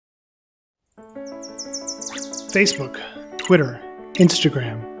Facebook, Twitter,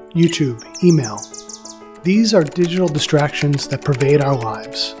 Instagram, YouTube, email. These are digital distractions that pervade our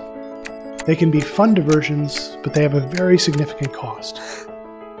lives. They can be fun diversions, but they have a very significant cost.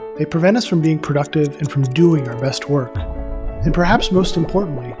 They prevent us from being productive and from doing our best work. And perhaps most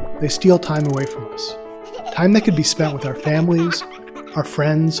importantly, they steal time away from us. Time that could be spent with our families, our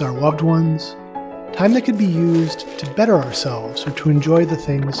friends, our loved ones. Time that could be used to better ourselves or to enjoy the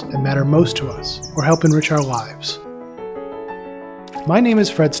things that matter most to us or help enrich our lives. My name is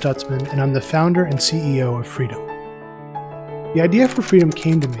Fred Stutzman, and I'm the founder and CEO of Freedom. The idea for Freedom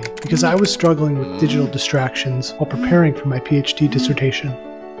came to me because I was struggling with digital distractions while preparing for my PhD dissertation.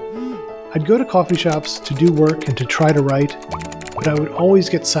 I'd go to coffee shops to do work and to try to write, but I would always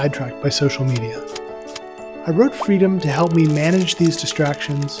get sidetracked by social media. I wrote Freedom to help me manage these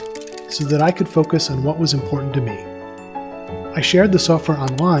distractions so that I could focus on what was important to me. I shared the software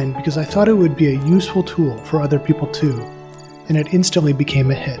online because I thought it would be a useful tool for other people too, and it instantly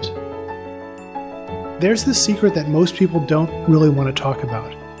became a hit. There's this secret that most people don't really want to talk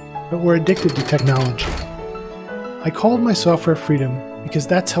about, but we're addicted to technology. I called my software Freedom because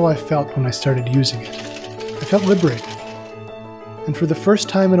that's how I felt when I started using it. I felt liberated. And for the first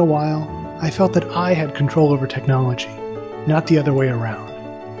time in a while, I felt that I had control over technology, not the other way around.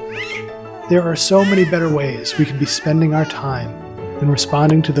 There are so many better ways we could be spending our time than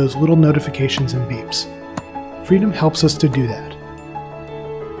responding to those little notifications and beeps. Freedom helps us to do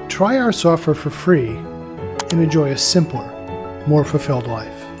that. Try our software for free and enjoy a simpler, more fulfilled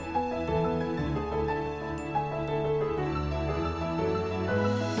life.